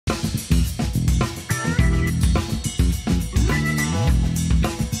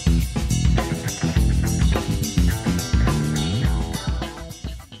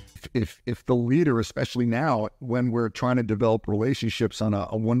if the leader, especially now when we're trying to develop relationships on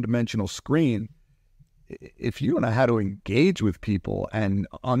a one-dimensional screen, if you don't know how to engage with people and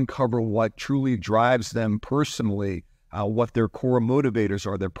uncover what truly drives them personally, what their core motivators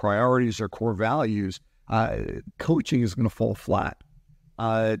are, their priorities, their core values, coaching is going to fall flat.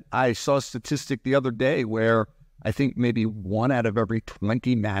 I saw a statistic the other day where I think maybe 1 out of every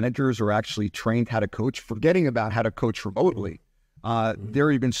 20 managers are actually trained how to coach, forgetting about how to coach remotely.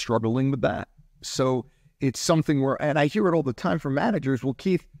 They're even struggling with that. So it's something where, and I hear it all the time from managers, well,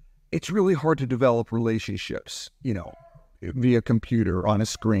 Keith, it's really hard to develop relationships, via computer on a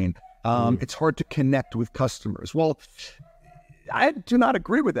screen. It's hard to connect with customers. Well, I do not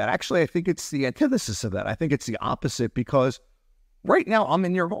agree with that. Actually, I think it's the antithesis of that. I think it's the opposite, because right now I'm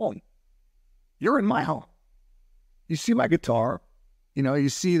in your home. You're in my home. You see my guitar, you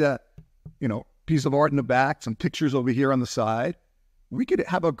see that, piece of art in the back, some pictures over here on the side. We could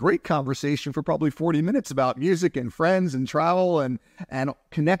have a great conversation for probably 40 minutes about music and friends and travel and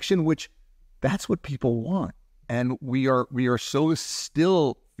connection, which that's what people want. And we are so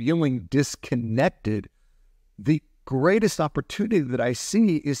still feeling disconnected. The greatest opportunity that I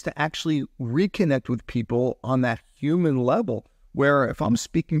see is to actually reconnect with people on that human level, where if I'm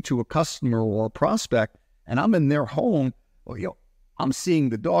speaking to a customer or a prospect and I'm in their home, well, I'm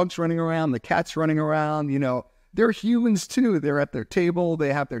seeing the dogs running around, the cats running around, they're humans too. They're at their table.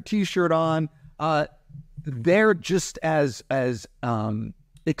 They have their T-shirt on. They're just as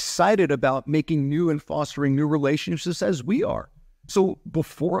excited about making new and fostering new relationships as we are. So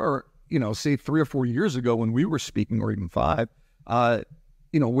before, say 3 or 4 years ago when we were speaking, or even 5,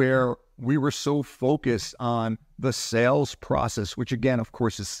 where we were so focused on the sales process, which again, of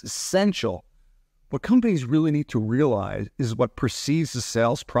course, is essential. What companies really need to realize is what precedes the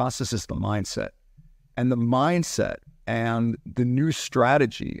sales process is the mindset. And the mindset and the new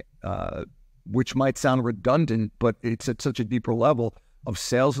strategy, which might sound redundant, but it's at such a deeper level of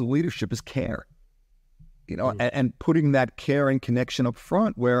sales and leadership, is care. And putting that care and connection up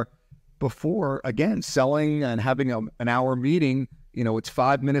front, where before, again, selling and having an hour meeting, it's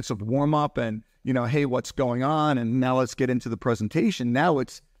 5 minutes of warm up and, hey, what's going on? And now let's get into the presentation. Now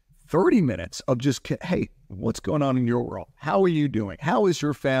it's 30 minutes of just, hey, what's going on in your world? How are you doing? How is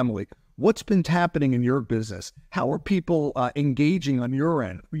your family? What's been happening in your business? How are people engaging on your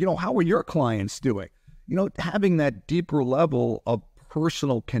end? How are your clients doing? Having that deeper level of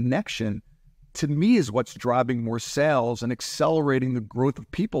personal connection, to me, is what's driving more sales and accelerating the growth of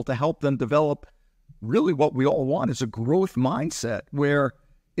people to help them develop really what we all want is a growth mindset, where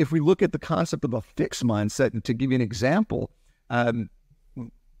if we look at the concept of a fixed mindset, and to give you an example,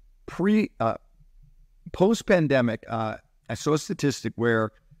 post-pandemic, I saw a statistic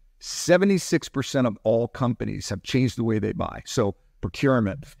where 76% of all companies have changed the way they buy. So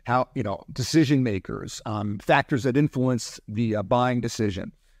procurement, how, decision makers, factors that influence the buying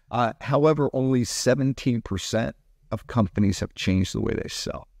decision. However, only 17% of companies have changed the way they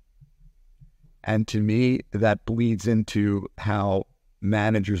sell. And to me, that bleeds into how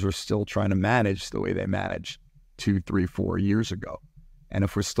managers are still trying to manage the way they managed 2, 3, 4 years ago. And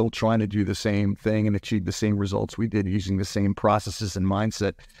if we're still trying to do the same thing and achieve the same results we did using the same processes and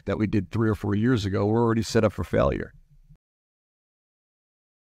mindset that we did 3 or 4 years ago, we're already set up for failure.